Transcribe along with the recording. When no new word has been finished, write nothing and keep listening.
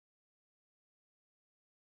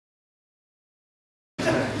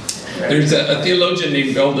There's a theologian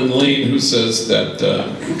named Belden Lane who says that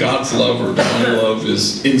God's love or divine love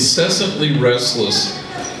is incessantly restless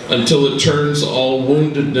until it turns all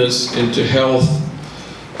woundedness into health,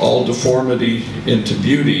 all deformity into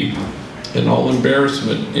beauty, and all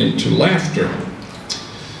embarrassment into laughter.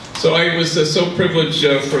 So I was so privileged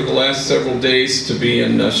for the last several days to be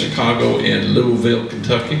in Chicago and Louisville,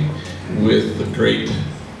 Kentucky with the great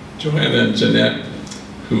Joanna and Jeanette,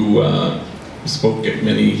 who spoke at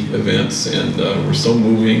many events and were so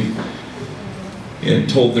moving and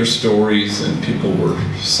told their stories, and people were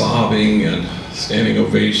sobbing and standing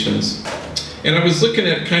ovations. And I was looking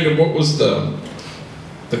at kind of what was the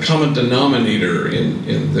common denominator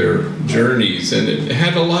in their journeys, and it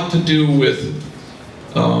had a lot to do with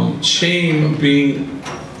shame being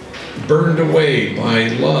burned away by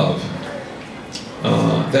love.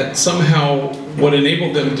 That somehow what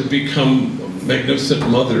enabled them to become magnificent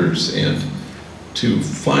mothers and to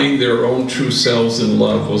find their own true selves in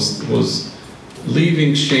love was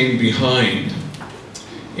leaving shame behind.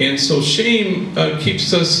 And so shame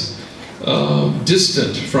keeps us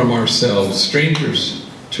distant from ourselves, strangers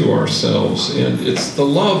to ourselves, and it's the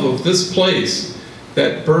love of this place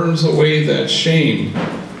that burns away that shame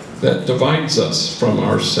that divides us from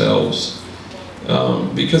ourselves.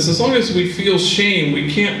 Because as long as we feel shame,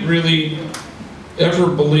 we can't really ever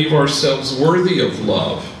believe ourselves worthy of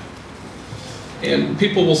love. And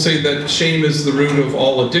people will say that shame is the root of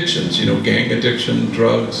all addictions, you know, gang addiction,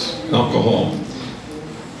 drugs, alcohol.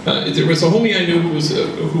 There was a homie I knew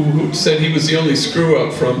who said he was the only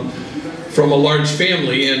screw-up from a large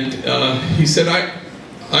family, and he said,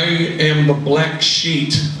 I am the black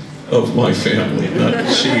sheet of my family,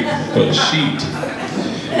 not sheep, but sheet.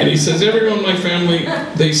 And he says, everyone in my family,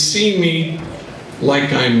 they see me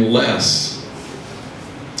like I'm less.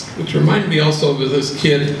 Which reminded me also of this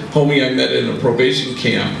kid, homie I met in a probation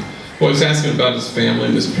camp, who I was asking about his family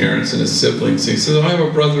and his parents and his siblings. He said, I have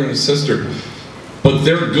a brother and a sister, but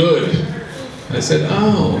they're good. I said,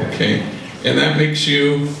 oh, okay. And that makes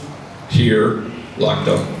you here, locked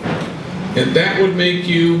up. And that would make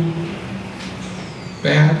you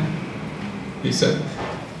bad, he said.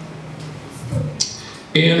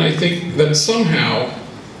 And I think that somehow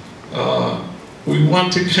we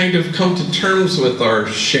want to kind of come to terms with our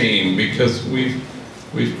shame, because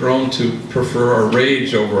we've grown to prefer our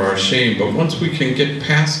rage over our shame. But once we can get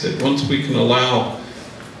past it, once we can allow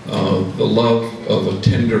the love of a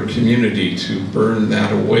tender community to burn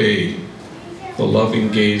that away, the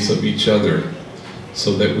loving gaze of each other,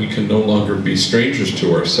 so that we can no longer be strangers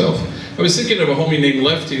to ourselves. I was thinking of a homie named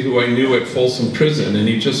Lefty who I knew at Folsom Prison, and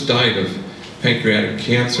he just died of pancreatic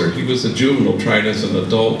cancer. He was a juvenile, tried as an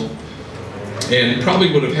adult, and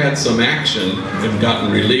probably would have had some action and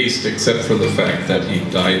gotten released, except for the fact that he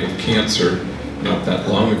died of cancer not that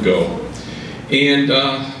long ago. And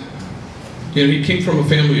you know, he came from a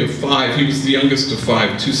family of 5. He was the youngest of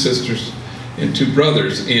 5, 2 sisters and 2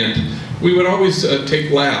 brothers, and we would always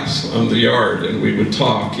take laps on the yard, and we would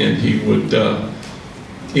talk, and he would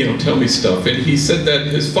you know, tell me stuff. And he said that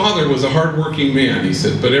his father was a hard-working man, he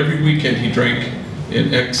said, but every weekend he drank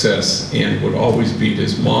in excess and would always beat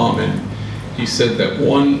his mom. And he said that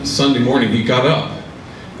one Sunday morning he got up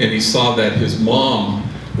and he saw that his mom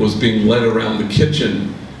was being led around the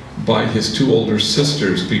kitchen by his 2 older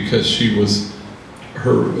sisters, because she was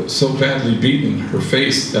so badly beaten, her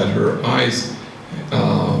face, that her eyes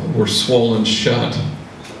were swollen shut.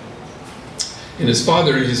 And his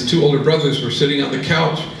father and his 2 older brothers were sitting on the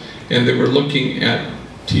couch, and they were looking at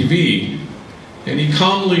TV. And he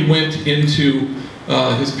calmly went into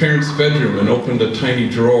his parents' bedroom and opened a tiny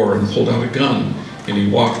drawer and pulled out a gun. And he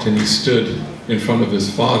walked and he stood in front of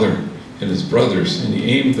his father and his brothers, and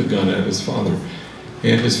he aimed the gun at his father.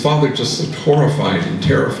 And his father just looked horrified and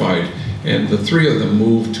terrified, and the 3 of them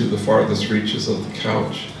moved to the farthest reaches of the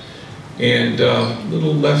couch. And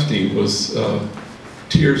little Lefty was,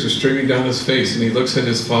 tears are streaming down his face, and he looks at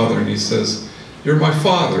his father and he says, "You're my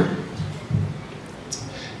father,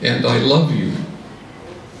 and I love you.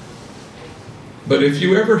 But if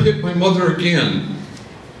you ever hit my mother again,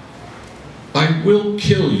 I will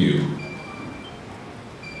kill you."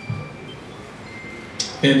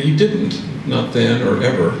 And he didn't, not then or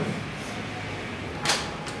ever.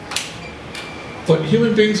 But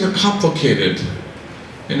human beings are complicated,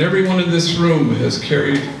 and everyone in this room has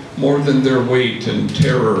carried more than their weight in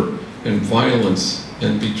terror and violence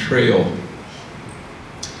and betrayal.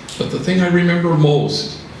 But the thing I remember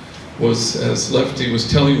most was, as Lefty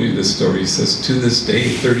was telling me this story, he says, to this day,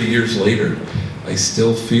 30 years later, I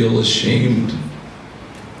still feel ashamed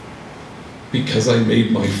because I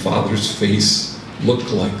made my father's face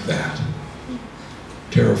look like that.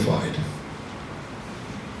 terrified.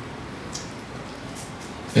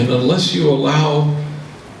 And unless you allow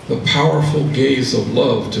the powerful gaze of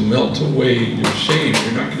love to melt away your shame,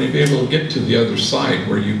 you're not going to be able to get to the other side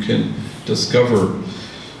where you can discover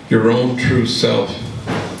your own true self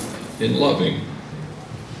in loving.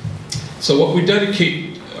 So what we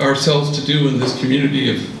dedicate ourselves to do in this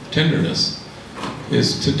community of tenderness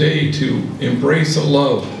is today to embrace a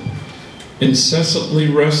love incessantly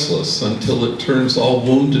restless until it turns all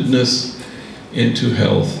woundedness into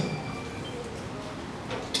health,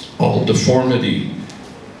 all deformity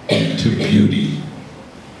into beauty,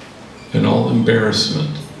 and all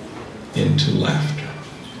embarrassment into laughter.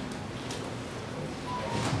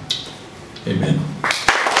 Amen.